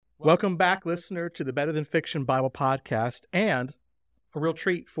Welcome back, listener, to the Better Than Fiction Bible Podcast, and a real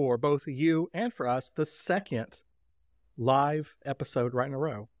treat for both you and for us, the second live episode right in a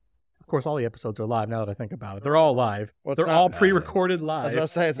row. Of course, all the episodes are live now that I think about it. They're all live. Well, They're all pre-recorded live. I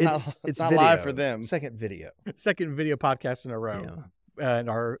was about to say, it's not video. live for them. Second video. Second video podcast in a row. Yeah.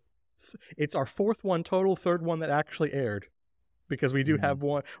 And it's our fourth one total, third one that actually aired. Because we do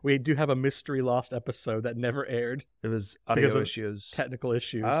have a mystery lost episode that never aired. It was audio issues. Technical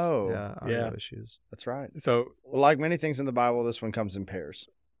issues. Oh. Yeah, audio issues. That's right. So, well, like many things in the Bible, this one comes in pairs.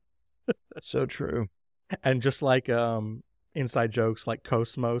 That's so true. And just like inside jokes like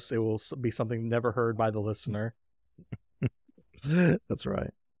Cosmos, it will be something never heard by the listener. That's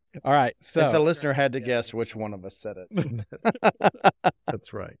right. All right. So if the listener had to guess which one of us said it.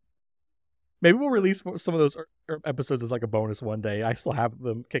 That's right. Maybe we'll release some of those episodes as like a bonus one day. I still have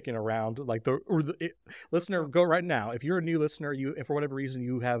them kicking around. Like listener, go right now. If you're a new listener, if for whatever reason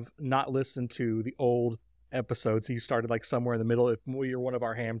you have not listened to the old episodes, you started like somewhere in the middle. If you're one of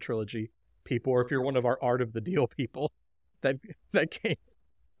our Ham trilogy people, or if you're one of our Art of the Deal people, that came,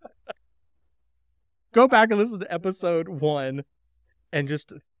 go back and listen to episode 1, and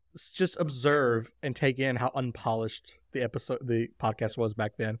just observe and take in how unpolished the podcast was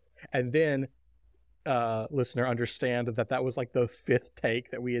back then. And then, listener, understand that was like the 5th take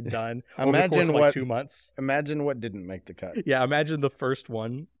that we had done over the course of like 2 months. Imagine what didn't make the cut. Yeah, imagine the first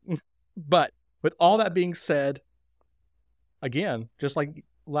one. But with all that being said, again, just like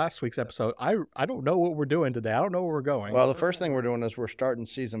last week's episode, I don't know what we're doing today. I don't know where we're going. Well, the first thing we're doing is we're starting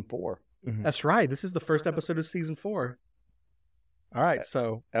season 4. Mm-hmm. That's right. This is the first episode of season 4. All right,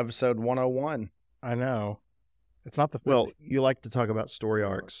 so episode 101. I know. It's not the Well, you like to talk about story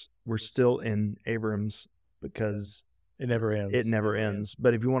arcs. We're still in Abram's because it never ends. It never ends.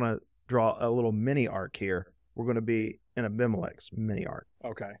 But if you want to draw a little mini arc here, we're going to be in Abimelech's mini arc.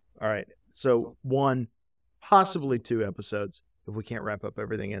 Okay. All right. So 1, possibly 2 episodes if we can't wrap up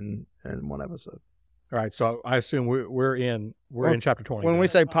everything in 1 episode. All right. So I assume we're in chapter 20. When we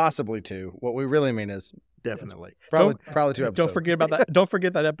say possibly 2, what we really mean is definitely. Probably 2 episodes. Don't forget about that. Don't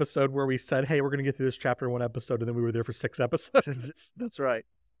forget that episode where we said, "Hey, we're going to get through this chapter in 1 episode," and then we were there for 6 episodes. That's right.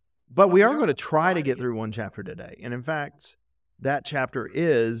 But we are going to try to get through 1 chapter today. And in fact, that chapter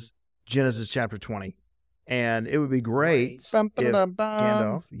is Genesis chapter 20. And it would be great if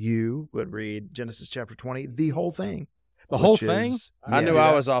Gandalf, you would read Genesis chapter 20, the whole thing. The whole thing? I knew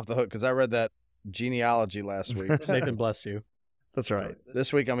I was off the hook because I read that genealogy last week. Nathan bless you. That's right.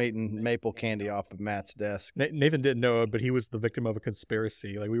 This week I'm eating maple candy off of Matt's desk. Nathan didn't know it, but he was the victim of a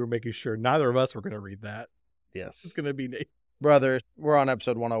conspiracy. Like, we were making sure neither of us were going to read that. Yes. It's going to be Nathan. Brother, we're on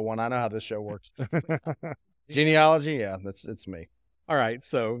episode 101. I know how this show works. Genealogy? Yeah, it's me. All right,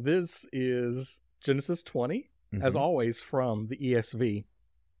 so this is Genesis 20, as always, from the ESV.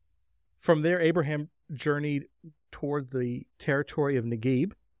 From there, Abraham journeyed toward the territory of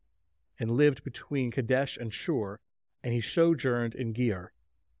Negeb and lived between Kadesh and Shur, and he sojourned in Gerar.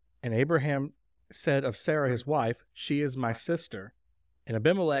 And Abraham said of Sarah his wife, "She is my sister." And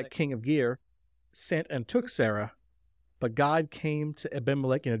Abimelech, king of Gerar, sent and took Sarah. But God came to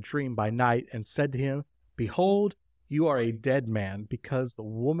Abimelech in a dream by night and said to him, "Behold, you are a dead man, because the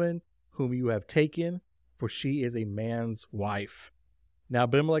woman whom you have taken, for she is a man's wife." Now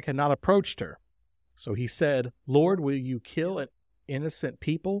Abimelech had not approached her. So he said, "Lord, will you kill an innocent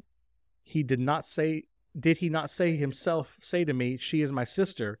people?" Did he not say himself to me, "She is my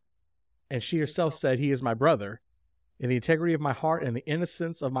sister," and she herself said, "He is my brother"? In the integrity of my heart and the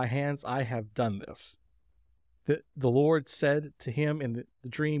innocence of my hands I have done this. The Lord said to him in the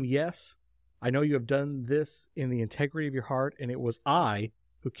dream, "Yes, I know you have done this in the integrity of your heart, and it was I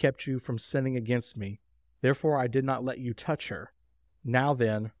who kept you from sinning against me. Therefore I did not let you touch her. Now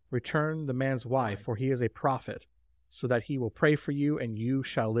then, return the man's wife, for he is a prophet, so that he will pray for you, and you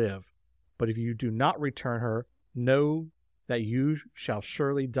shall live. But if you do not return her, know that you shall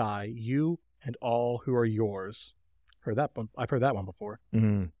surely die, you and all who are yours." I've heard that one before.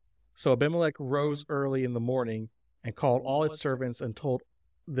 Mm-hmm. So Abimelech rose early in the morning and called all his servants and told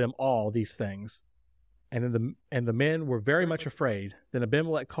them all these things. And the men were very much afraid. Then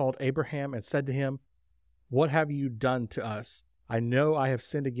Abimelech called Abraham and said to him, "What have you done to us? I know I have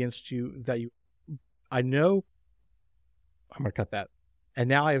sinned against you I'm going to cut that. And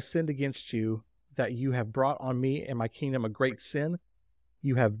now I have sinned against you, that you have brought on me and my kingdom a great sin.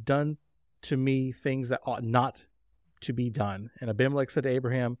 You have done to me things that ought not to be done." And Abimelech said to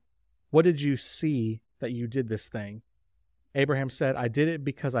Abraham, "What did you see that you did this thing?" Abraham said, "I did it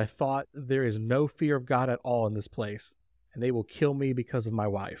because I thought there is no fear of God at all in this place, and they will kill me because of my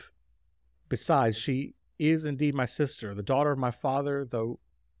wife. Besides, she is indeed my sister, the daughter of my father, though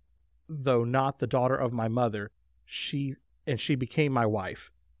though not the daughter of my mother, she became my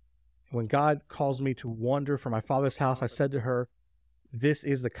wife. When God calls me to wander from my father's house, I said to her, this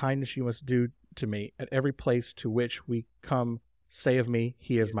is the kindness you must do to me. At every place to which we come, say of me,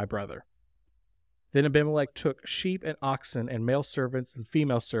 he is my brother. Then Abimelech took sheep and oxen and male servants and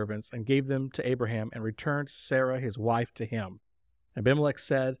female servants and gave them to Abraham and returned Sarah his wife to him. Abimelech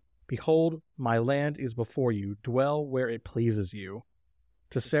said, behold, my land is before you. Dwell where it pleases you.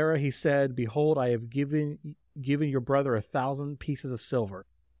 To Sarah he said, behold, I have given your brother 1,000 pieces of silver.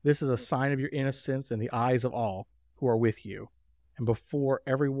 This is a sign of your innocence in the eyes of all who are with you. And before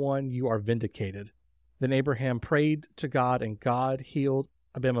everyone you are vindicated. Then Abraham prayed to God, and God healed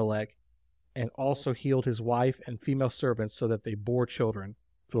Abimelech, and also healed his wife and female servants so that they bore children.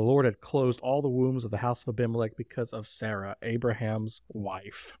 For the Lord had closed all the wombs of the house of Abimelech because of Sarah, Abraham's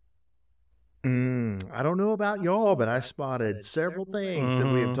wife. I don't know about y'all, but I spotted several things that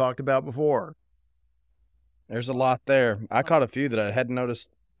we have talked about before. There's a lot there. I caught a few that I hadn't noticed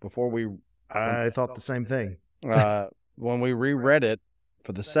before I thought the same thing. When we reread it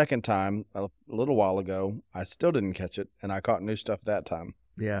for the second time a little while ago, I still didn't catch it, and I caught new stuff that time.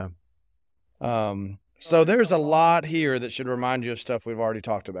 Yeah. So there's a lot here that should remind you of stuff we've already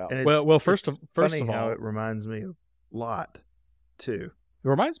talked about. And first of how all, it reminds me of Lot, too. It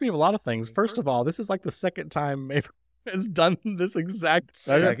reminds me of a lot of things. First of all, this is like the second time Abraham has done this exact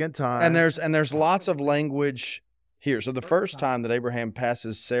second time. And there's lots of language here. So the first time that Abraham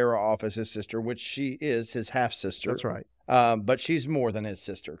passes Sarah off as his sister, which she is his half-sister. That's right. But she's more than his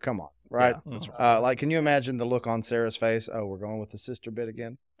sister. Come on, right? Yeah, that's right. Like, can you imagine the look on Sarah's face? Oh, we're going with the sister bit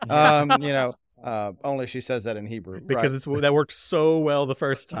again. Only she says that in Hebrew. Because that worked so well the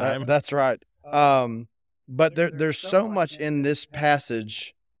first time. That's right. But there's so much in this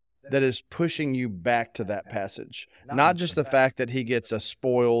passage that is pushing you back to that passage. Not just the fact that he gets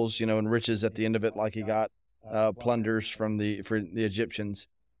spoils, and riches at the end of it, like he got plunders for the Egyptians.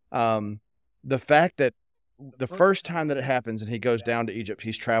 The fact that the first time that it happens and he goes down to Egypt,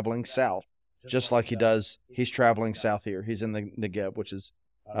 he's traveling south, just like he's traveling south here. He's in the Negev, which is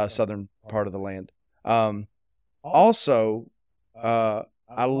southern part of the land. Also,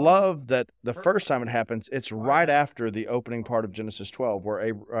 I love that the first time it happens, it's right after the opening part of Genesis 12,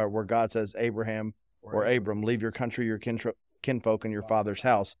 where God says, Abraham or Abram, leave your country, your kinfolk, and your father's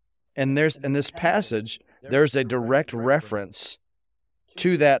house. And in this passage, there's a direct reference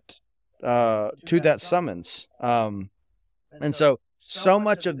to that summons. And so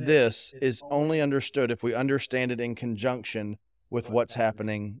much of this is only understood if we understand it in conjunction with what's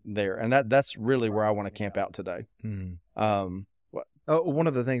happening there. And that's really where I want to camp out today. One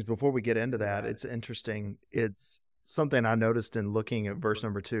of the things before we get into that, it's interesting. It's something I noticed in looking at verse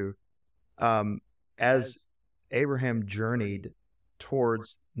number 2. As Abraham journeyed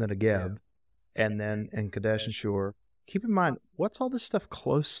towards the Negev and then in Kadesh and Shur, keep in mind, what's all this stuff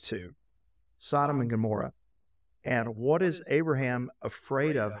close to? Sodom and Gomorrah. And what is Abraham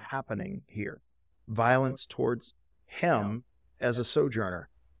afraid of happening here? Violence towards him as a sojourner.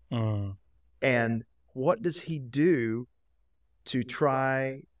 And what does he do to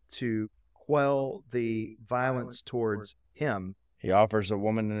try to quell the violence towards him? He offers a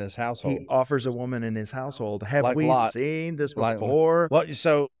woman in his household. Have like we Lot. seen this before? Well,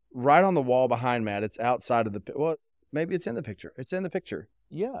 so right on the wall behind Matt, it's outside of maybe it's in the picture. It's in the picture.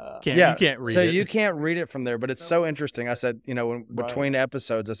 Yeah. You can't read it. So you can't read it from there, but it's so interesting. I said, between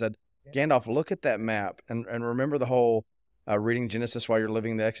episodes, I said, Gandalf, look at that map and remember the whole reading Genesis while you're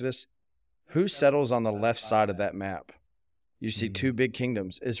living the Exodus. Who settles on the left side of that map? You see two big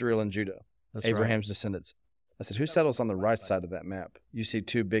kingdoms, Israel and Judah, That's Abraham's descendants. I said, who settles on the right side of that map? You see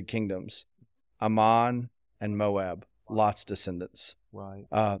two big kingdoms, Ammon and Moab, Lot's descendants. Right.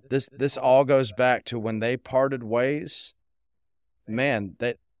 This all goes back to when they parted ways. Man,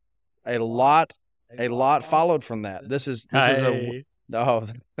 a lot followed from that. This is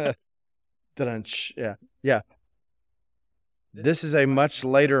This is a much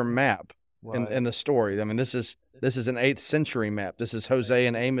later map in the story. I mean, this is an 8th century map. This is Hosea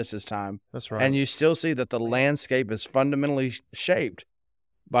and Amos's time. That's right. And you still see that the landscape is fundamentally shaped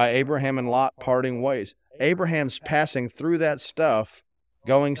by Abraham and Lot parting ways. Abraham's passing through that stuff,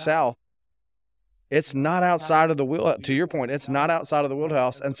 going south. It's not outside of the wheelhouse. To your point, it's not outside of the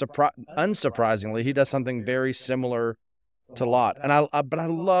wheelhouse. And unsurprisingly, he does something very similar to Lot. And but I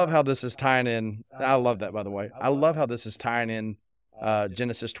love how this is tying in. I love that, by the way. I love how this is tying in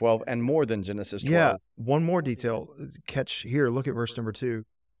Genesis 12 and more than Genesis 12. Yeah. One more detail. Catch here. Look at verse number 2.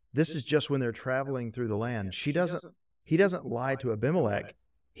 This is just when they're traveling through the land. He doesn't lie to Abimelech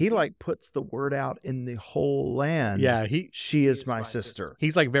he like puts the word out in the whole land. Yeah, she is my sister.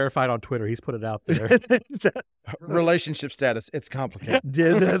 He's like verified on Twitter. He's put it out there. Relationship status, it's complicated.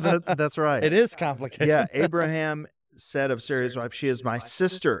 That's right. It is complicated. Yeah, Abraham said of Sarah's wife, she is my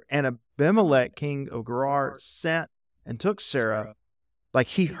sister. And Abimelech, king of Gerar, sent and took Sarah. Like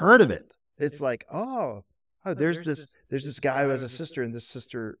he heard of it. It's like, oh, there's this guy who has a sister, and this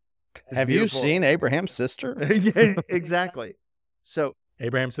sister is Have beautiful. you seen Abraham's sister? Yeah, exactly. So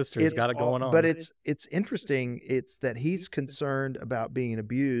Abraham's sister's got it going on. But it's interesting. It's that he's concerned about being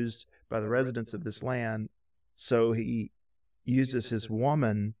abused by the residents of this land, so he uses his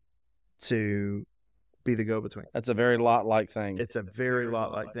woman to be the go-between. That's a very Lot-like thing. It's a very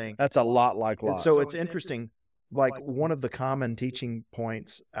Lot-like thing. That's a lot like Lot. And so it's interesting. Like one of the common teaching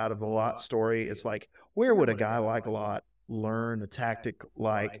points out of the Lot story is like, where would a guy like Lot learn a tactic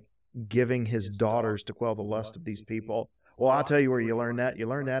like giving his daughters to quell the lust of these people? Well, I'll tell you where you learn that. You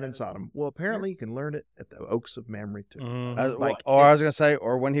learn that in Sodom. Well, apparently you can learn it at the Oaks of Mamre too. Or I was going to say,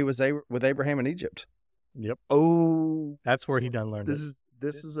 or when he was with Abraham in Egypt. Yep. Oh, that's where he done learned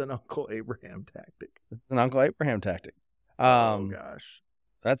This is an Uncle Abraham tactic. It's an Uncle Abraham tactic. Oh gosh.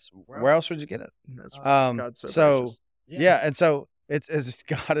 That's where else would you get it? That's God's so gracious. Yeah, and so it's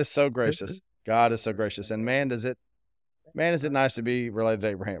God is so gracious. God is so gracious, and man is it nice to be related to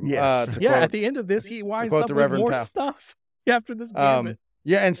Abraham. Yes. At the end of this, he winds up with more stuff after this gambit.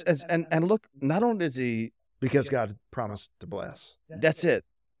 Yeah, and look, not only does he, because God promised to bless. That's it.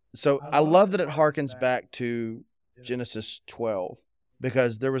 So I love that it harkens back to Genesis 12,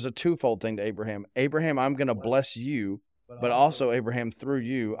 because there was a twofold thing to Abraham. Abraham, I'm going to bless you. But also, Abraham, through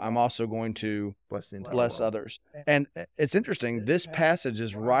you, I'm also going to bless others. And it's interesting. This passage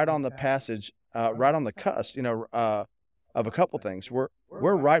is right on the right on the cusp, of a couple things. We're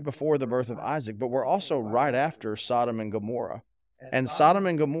right before the birth of Isaac, but we're also right after Sodom and Gomorrah. And Sodom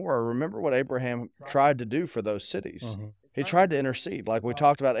and Gomorrah, remember what Abraham tried to do for those cities. Mm-hmm. He tried to intercede. Like we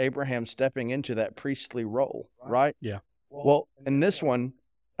talked about Abraham stepping into that priestly role, right? Yeah. Well, in this one,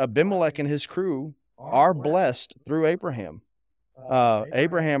 Abimelech and his crew are blessed through Abraham.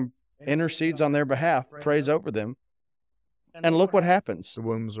 Abraham intercedes on their behalf, prays over them, and look what happens. The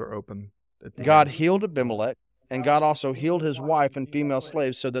wombs are open. God healed Abimelech, and God also healed his wife and female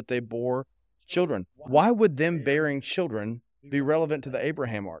slaves so that they bore children. Why would them bearing children be relevant to the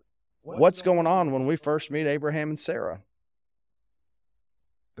Abraham arc? What's going on when we first meet Abraham and Sarah?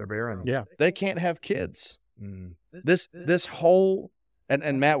 They're barren. Yeah. They can't have kids. This whole...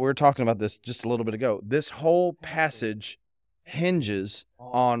 And Matt, we were talking about this just a little bit ago. This whole passage hinges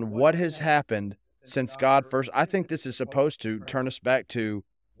on what has happened since God first. I think this is supposed to turn us back to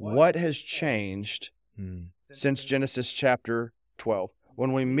what has changed since Genesis chapter 12.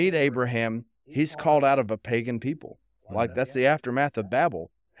 When we meet Abraham, he's called out of a pagan people. Like that's the aftermath of Babel.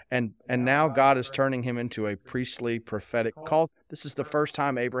 And now God is turning him into a priestly, prophetic call. This is the first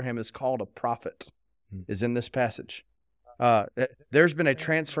time Abraham is called a prophet, is in this passage. There's been a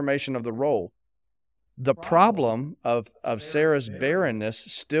transformation of the role. The problem of Sarah's barrenness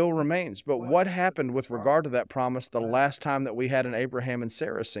still remains. But what happened with regard to that promise the last time that we had an Abraham and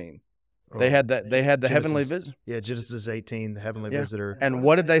Sarah scene? They had the heavenly visit. Yeah, Genesis 18, the heavenly visitor. And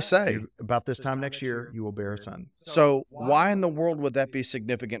what did they say? About this time next year, you will bear a son. So why in the world would that be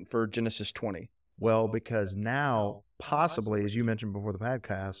significant for Genesis 20? Well, because now, possibly, as you mentioned before the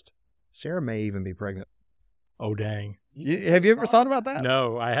podcast, Sarah may even be pregnant. Oh, dang. Have you ever thought about that?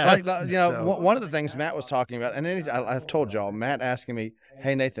 No, I haven't. One of the things Matt was talking about, and I've told y'all, Matt asking me,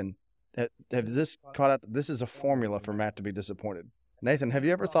 hey, Nathan, have this caught out? This is a formula for Matt to be disappointed. Nathan, have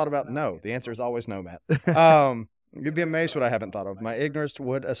you ever thought about no? The answer is always no, Matt. You'd be amazed what I haven't thought of. My ignorance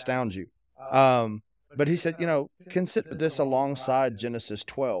would astound you. But he said, consider this alongside Genesis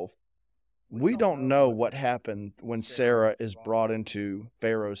 12. We don't know what happened when Sarah is brought into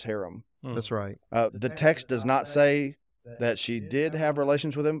Pharaoh's harem. That's right. The text does not say that she did have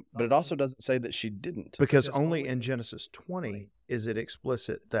relations with him, but it also doesn't say that she didn't. Because only in Genesis 20 is it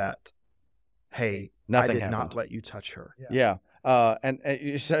explicit that, hey, nothing I did happened. not let you touch her. Yeah.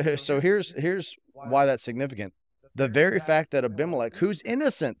 So here's why that's significant. The very fact that Abimelech, who's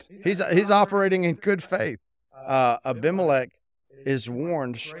innocent, he's operating in good faith. Abimelech is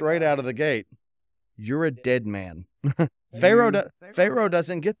warned straight out of the gate, you're a dead man. Pharaoh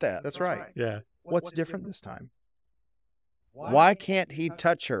doesn't get that. That's right. Yeah. What's different this time? Why can't he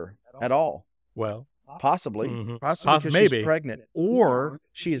touch her at all? Well, possibly. Mm-hmm. Possibly because she's pregnant, or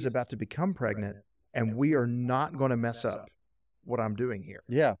she is about to become pregnant, and we are not going to mess up what I'm doing here.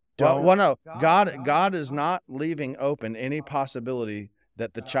 Yeah. Well, no. God is not leaving open any possibility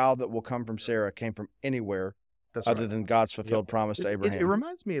that the child that will come from Sarah came from anywhere That's other right. than God's fulfilled promise to Abraham. It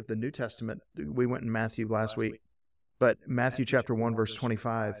reminds me of the New Testament. We went in Matthew last week, but Matthew chapter 1, verse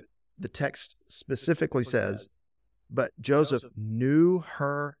 25, the text specifically says, "But Joseph knew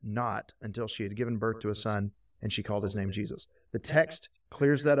her not until she had given birth to a son, and she called his name Jesus." The text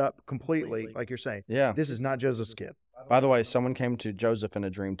clears that up completely, like you're saying. Yeah. This is not Joseph's kid. By the way, someone came to Joseph in a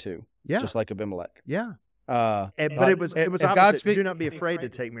dream too, Yeah. just like Abimelech. Yeah. But But it was if opposite. God speak- Do not be afraid to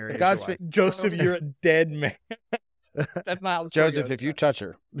take Mary. If as God your wife. speak- Joseph, you're a dead man. That's not how the story Joseph, goes. if you touch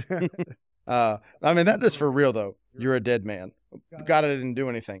her, I mean that is for real though. You're a dead man. God didn't do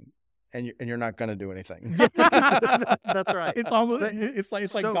anything, and you're not going to do anything. That's right. It's almost. But- It's like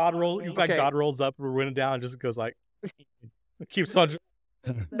so- God rolls. It's like okay. God rolls up, we're winning down, and just goes like, keeps on.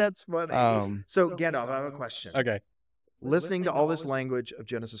 That's funny. So Gandalf, I have a question. Okay. Listening to all this language of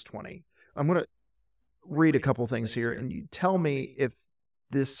Genesis 20, I'm going to read a couple things here, and you tell me if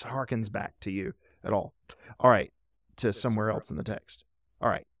this harkens back to you at all. All right, to somewhere else in the text. All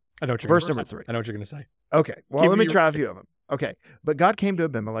right, I know what you're. verse gonna, number 3. I know what you're going to say. Okay, well, Give let me me your- try a few of them. Okay, but God came to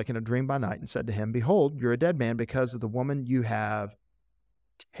Abimelech in a dream by night and said to him, "Behold, you're a dead man because of the woman you have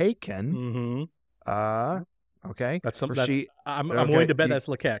taken." Mm-hmm. Okay, That's for something. That, she. I'm Okay, willing to bet you- that's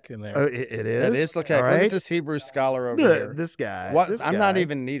Lekek in there. It is. That is okay. All Look right. at this Hebrew scholar over here. This guy. What? this I'm not guy.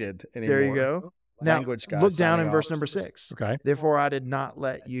 even needed anymore. There you go. Now, Language guy look down signing in verse off. number 6. Okay. Therefore, I did not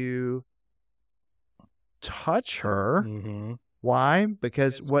let you touch her. Mm-hmm. Why?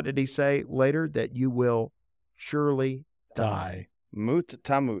 Because what did he say later? That you will surely die. Mut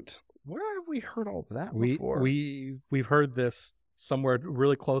tamut. Where have we heard all of that We before? we've heard this somewhere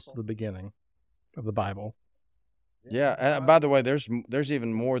really close to the beginning of the Bible. Yeah. And by the way, there's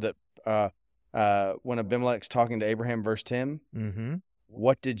even more that when Abimelech's talking to Abraham, verse 10, Mm-hmm.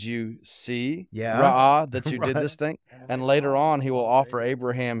 what did you see? Yeah. Ra'ah, that you did Right. this thing. And later on, he will offer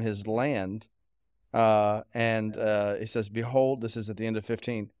Abraham his land. And he says, "Behold," this is at the end of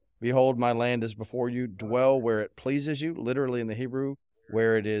 15. "Behold, my land is before you. Dwell where it pleases you." Literally in the Hebrew,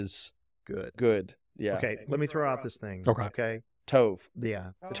 where it is Good. good. Yeah. Okay, let me throw out this thing. Okay. Okay. Tov.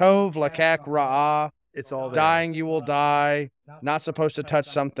 Yeah. Tov, lakak, ra'ah. It's all there. Dying, you will die. Not supposed to touch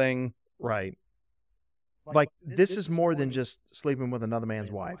something. Right. Like, this is more than just sleeping with another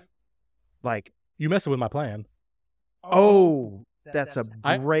man's wife. Like, You messing with my plan. oh, that's a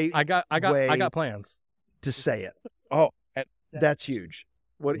I- great I got way plans. to say it. Oh, That's huge.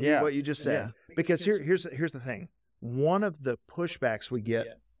 What Yeah. what you just said. Because here's the thing. One of the pushbacks we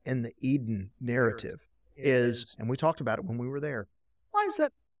get in the Eden narrative is, and we talked about it when we were there. Why is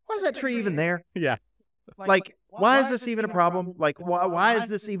that tree even there? Yeah. Like, why is this even a problem? Like, why is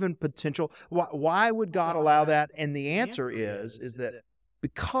this even potential? Why would God allow that? And the answer is that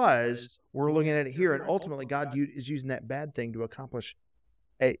because we're looking at it here, and ultimately God is using that bad thing to accomplish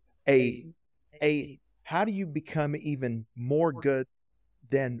a how do you become even more good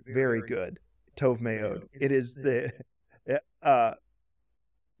than very good? Tov Meod. It is the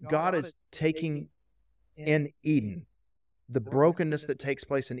God is taking in Eden, the brokenness that takes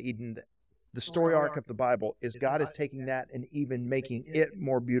place in Eden. The story arc of the Bible is God is taking that and even making it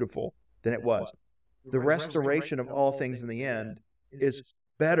more beautiful than it was. The restoration of all things in the end is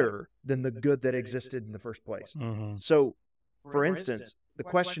better than the good that existed in the first place. Mm-hmm. So, for instance, the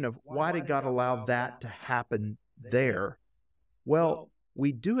question of why did God allow that to happen there? Well,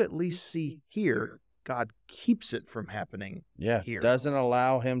 we do at least see here God keeps it from happening. yeah. Here. Doesn't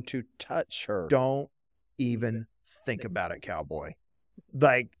allow him to touch her. Don't even think about it, cowboy.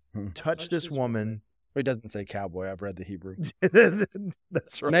 Like, touch this woman. He doesn't say cowboy. I've read the Hebrew.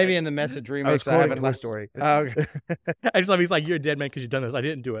 That's right. Maybe in the Message I was remakes I quoting haven't Toy listened. Story. Oh, okay. I just love he's like, you're a dead man because you've done this. I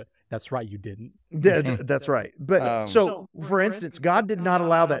didn't do it. That's right, you didn't. That's right. But so, for instance, God did not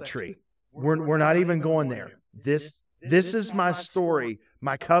allow that tree. We're not even going there. This is my story.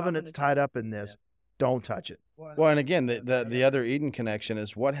 My covenant's tied up in this. Don't touch it. Well, and again, the other Eden connection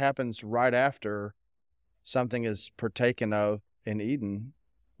is what happens right after something is partaken of in Eden.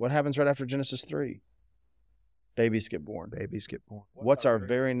 What happens right after Genesis 3? Babies get born. Babies get born. What's our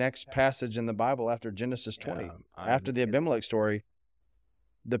very next passage in the Bible after Genesis 20? After the Abimelech story,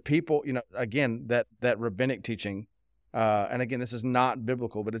 the people, again, that rabbinic teaching, and again, this is not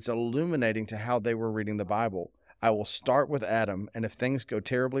biblical, but it's illuminating to how they were reading the Bible. I will start with Adam, and if things go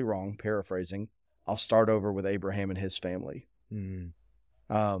terribly wrong, paraphrasing, I'll start over with Abraham and his family.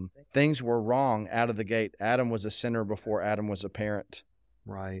 Things were wrong out of the gate. Adam was a sinner before Adam was a parent.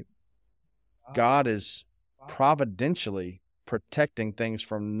 Right. God is providentially protecting things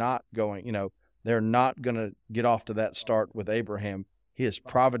from not going, they're not going to get off to that start with Abraham. He is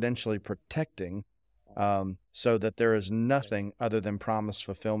providentially protecting so that there is nothing other than promise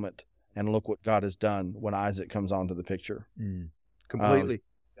fulfillment and look what God has done when Isaac comes onto the picture. Completely.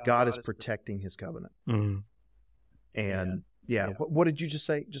 God is protecting his covenant. Mm. And what did you just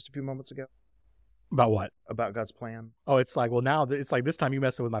say just a few moments ago About what? about God's plan? Oh, it's like, well, now it's like this time you're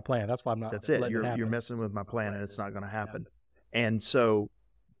messing with my plan. That's why I'm not. That's it. letting You're happen. messing with my plan, and it's not going to happen. And so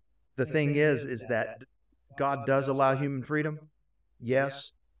the thing is that God does allow human freedom,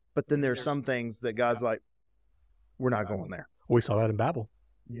 yes, but then there's some things that God's like, we're not going there. We saw that in Babel.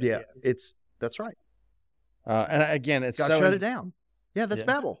 Yeah, that's right. And again, it's God shut it down. Yeah, that's Yeah.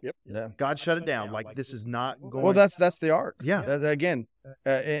 Babel. Yep. Yeah. God shut it down. Like, this is not going. Well, that's the ark. Yeah. Again,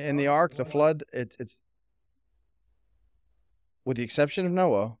 in the ark, the flood, it's with the exception of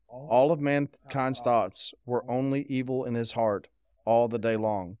Noah, all of mankind's thoughts were only evil in his heart all the day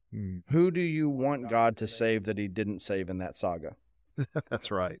long. Who do you want God to save that he didn't save in that saga?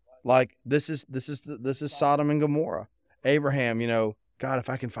 That's right. Like this is Sodom and Gomorrah. Abraham, God, if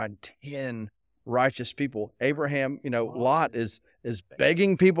I can find 10 righteous people. Abraham, Lot is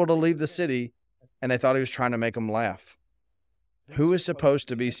begging people to leave the city, and they thought he was trying to make them laugh. Who is supposed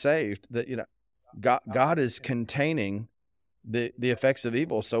to be saved? That God is containing the effects of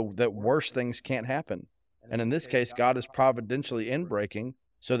evil so that worse things can't happen. And in this case, God is providentially inbreaking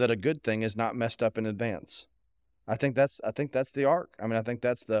so that a good thing is not messed up in advance. I think that's the ark. I mean, I think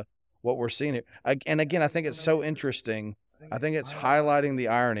that's what we're seeing here. And again, I think it's so interesting. I think it's highlighting the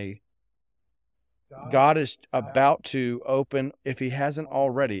irony. God is about to open, if he hasn't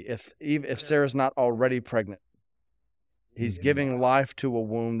already, if Sarah's not already pregnant, he's giving life to a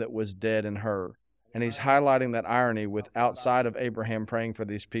womb that was dead in her. And he's highlighting that irony with, outside of Abraham praying for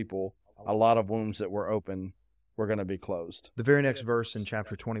these people, a lot of wombs that were open were going to be closed. The very next verse in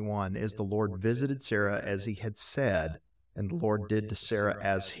chapter 21 is, the Lord visited Sarah as he had said, and the Lord did to Sarah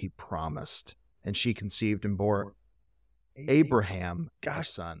as he promised. And she conceived and bore Abraham a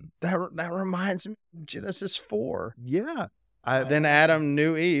son. That reminds me of Genesis 4. Yeah. Then Adam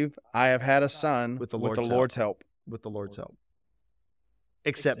knew Eve, I have had a son with the Lord's help. With the Lord's help.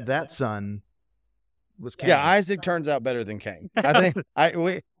 Except that son was Cain. Yeah, Isaac turns out better than Cain. I think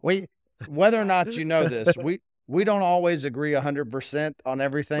we whether or not you know this, we don't always agree 100% on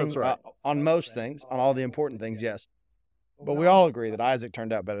everything. That's right. On most things, on all the important things, yes. But we all agree that Isaac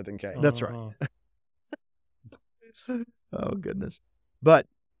turned out better than Cain. That's right. Oh, goodness. But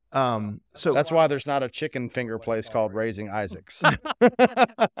so that's why there's not a chicken finger place called Raising Isaacs.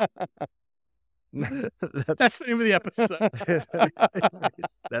 That's the name of the episode.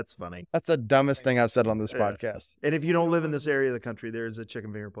 That's funny. That's the dumbest thing I've said on this podcast. And if you don't live in this area of the country, there's a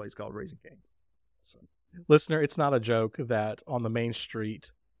chicken finger place called Raising Cane's. So. Listener, it's not a joke that on the main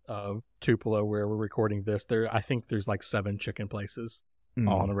street of Tupelo, where we're recording this, I think there's like 7 chicken places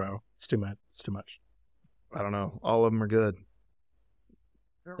all in a row. It's too much. It's too much. I don't know. All of them are good.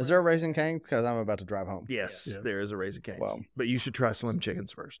 Is there a Raising Cane's? Because I'm about to drive home. Yes, there is a Raising Cane's. Well, but you should try Slim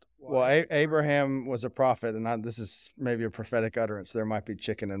Chickens first. Well, Abraham was a prophet, and this is maybe a prophetic utterance. There might be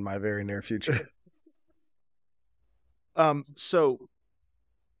chicken in my very near future. So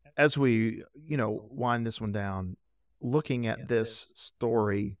as we, wind this one down, looking at this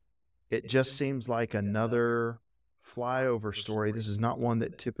story, it just seems like another flyover story. This is not one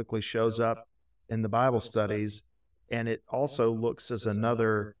that typically shows up in the Bible studies. And it also looks as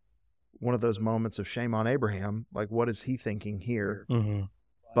another one of those moments of shame on Abraham. Like, what is he thinking here? Mm-hmm.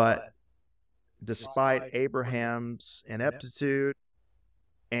 But despite Abraham's ineptitude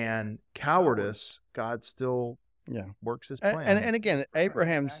and cowardice, God still works his plan. And again,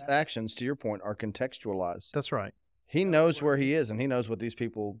 Abraham's actions, to your point, are contextualized. That's right. He knows where he is, and he knows what these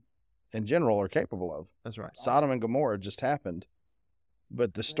people in general are capable of. That's right. Sodom and Gomorrah just happened.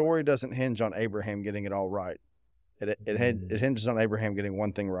 But the story doesn't hinge on Abraham getting it all right. It hinges on Abraham getting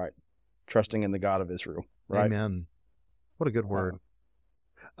one thing right, trusting in the God of Israel. Right? Amen. What a good word.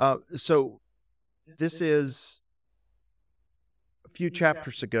 So this is a few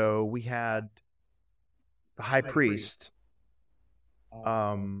chapters ago. We had the high priest.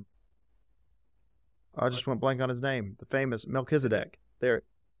 I just went blank on his name. The famous Melchizedek. They're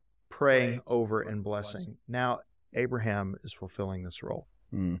praying over and blessing. Now Abraham is fulfilling this role.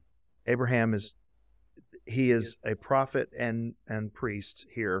 Abraham is a prophet and priest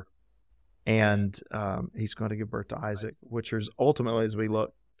here, and he's going to give birth to Isaac, which is ultimately, as we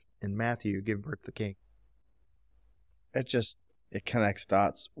look in Matthew, give birth to the king. It connects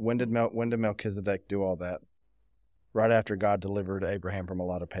dots. When did Melchizedek do all that? Right after God delivered Abraham from a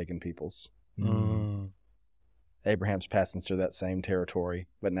lot of pagan peoples. Abraham's passing through that same territory,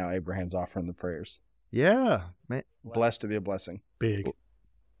 but now Abraham's offering the prayers. Yeah, man. Blessed to be a blessing. Big.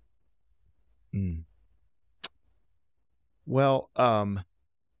 Well,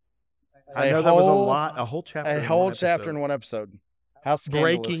 I know that was a whole chapter. A whole chapter in one episode. How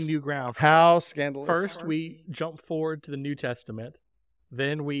scandalous. Breaking new ground. How scandalous. First, we jump forward to the New Testament.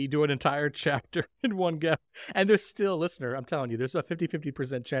 Then we do an entire chapter in one go. And there's still, listener, I'm telling you, there's a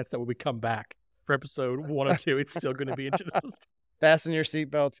 50% chance that when we come back for episode 1 or 2, it's still going to be in Genesis. Fasten your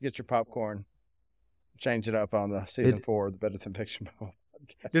seatbelts, get your popcorn. Change it up on the season 4 of the Better Than Fiction Bible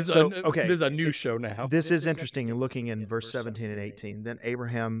podcast. This is a new show now. This is interesting in looking in verse 17 and 18. Then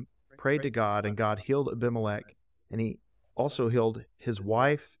Abraham prayed to God, and God healed Abimelech, and he also healed his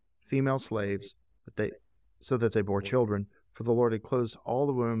wife, female slaves, so that they bore children. For the Lord had closed all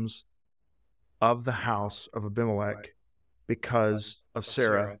the wombs of the house of Abimelech because of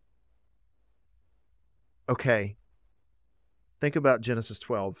Sarah. Okay. Think about Genesis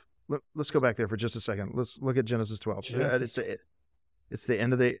 12. Let's go back there for just a second. Let's look at Genesis 12. It's the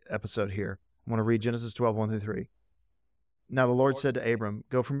end of the episode here. I want to read Genesis 12, 1 through 3. Now the Lord said to Abram,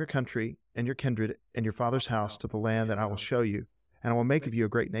 go from your country and your kindred and your father's house to the land that I will show you, and I will make of you a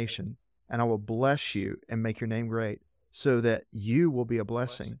great nation, and I will bless you and make your name great, so that you will be a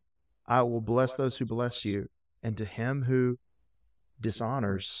blessing. I will bless those who bless you, and to him who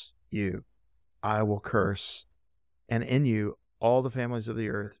dishonors you, I will curse. And in you, all the families of the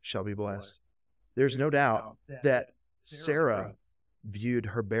earth shall be blessed. There's no doubt that Sarah viewed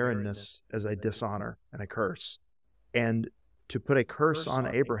her barrenness as a dishonor and a curse. And to put a curse on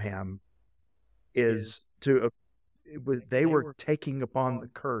Abraham is they were taking upon the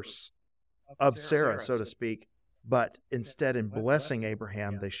curse of Sarah, so to speak. But instead, in blessing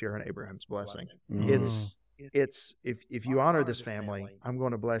Abraham, they share in Abraham's blessing. It's if you honor this family, I'm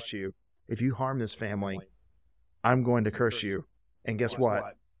going to bless you. If you harm this family, I'm going to curse you. And guess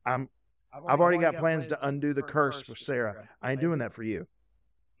what? I've already got plans to undo the curse for Sarah. I ain't doing that for you.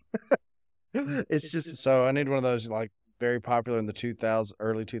 It's just so I need one of those like very popular in the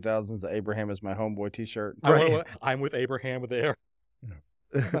early 2000s. The Abraham is my homeboy T-shirt. Right. I'm with Abraham with Air.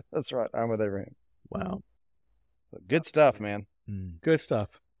 That's right. I'm with Abraham. Wow. Good stuff, man. Good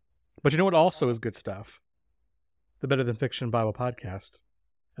stuff. But you know what also is good stuff? The Better Than Fiction Bible podcast.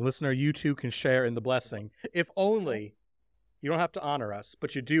 And listener, you too can share in the blessing. If only you don't have to honor us,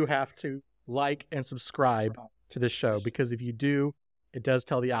 but you do have to like and subscribe to this show, because if you do, it does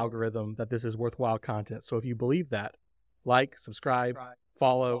tell the algorithm that this is worthwhile content. So if you believe that, like, subscribe,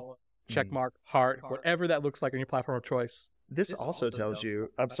 follow, check mark, heart, whatever that looks like on your platform of choice. This also tells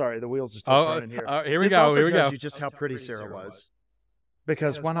you, I'm sorry, the wheels are still turning here. Here we this go. also Here we tells go. you just how pretty Sarah was.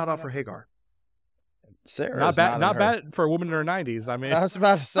 Because why not offer Hagar? Sarah not bad for a woman in her 90s. I mean, I was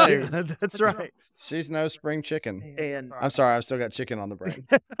about to say that's right. She's no spring chicken. And I'm sorry, I've still got chicken on the brain.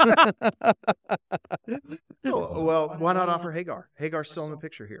 Well, why not offer Hagar? Hagar's still in the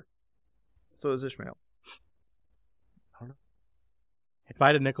picture here. So is Ishmael. I don't know. If I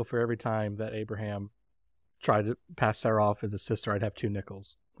had a nickel for every time that Abraham tried to pass Sarah off as a sister, I'd have 2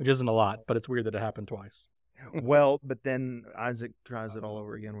 nickels, which isn't a lot, but it's weird that it happened twice. Well, but then Isaac tries it all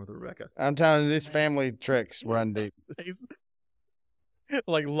over again with Rebecca. I'm telling you, these family tricks run deep.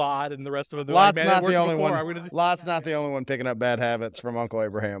 Like Lot and the rest of them. Lot's like, not the only one. Lot's not the only one picking up bad habits from Uncle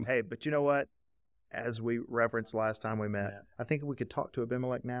Abraham. Hey, but you know what? As we referenced last time we met, I think if we could talk to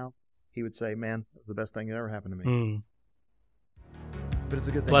Abimelech now, he would say, "Man, it was the best thing that ever happened to me." But it's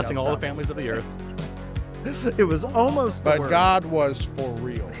a good thing. Blessing all the families of the earth. It was almost. But God was for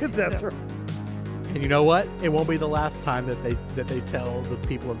real. That's right. And you know what? It won't be the last time that they tell the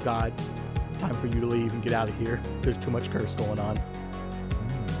people of God, time for you to leave and get out of here. There's too much curse going on.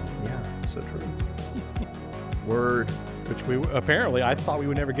 Yeah, that's so true. Word. Which I thought we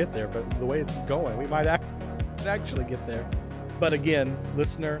would never get there, but the way it's going, we might actually get there. But again,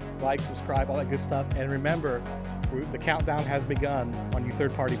 listener, like, subscribe, all that good stuff. And remember, the countdown has begun on you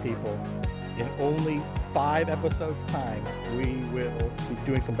third-party people. In only 5 episodes' time, we will be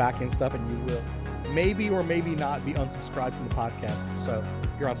doing some back-end stuff, and you will maybe or maybe not be unsubscribed from the podcast. So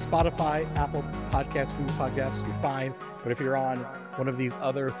if you're on Spotify, Apple Podcasts, Google Podcasts, you're fine. But if you're on one of these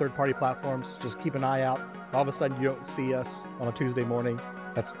other third-party platforms, just keep an eye out. All of a sudden, you don't see us on a Tuesday morning.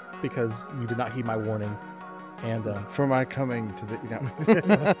 That's because you did not heed my warning. And for my coming to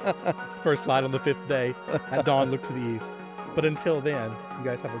the first light on the 5th day, at dawn, look to the east. But until then, you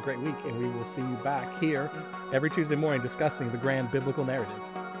guys have a great week, and we will see you back here every Tuesday morning discussing the grand biblical narrative.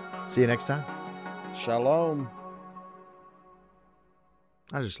 See you next time. Shalom.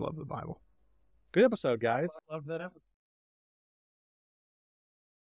 I just love the Bible. Good episode, guys. Love that episode.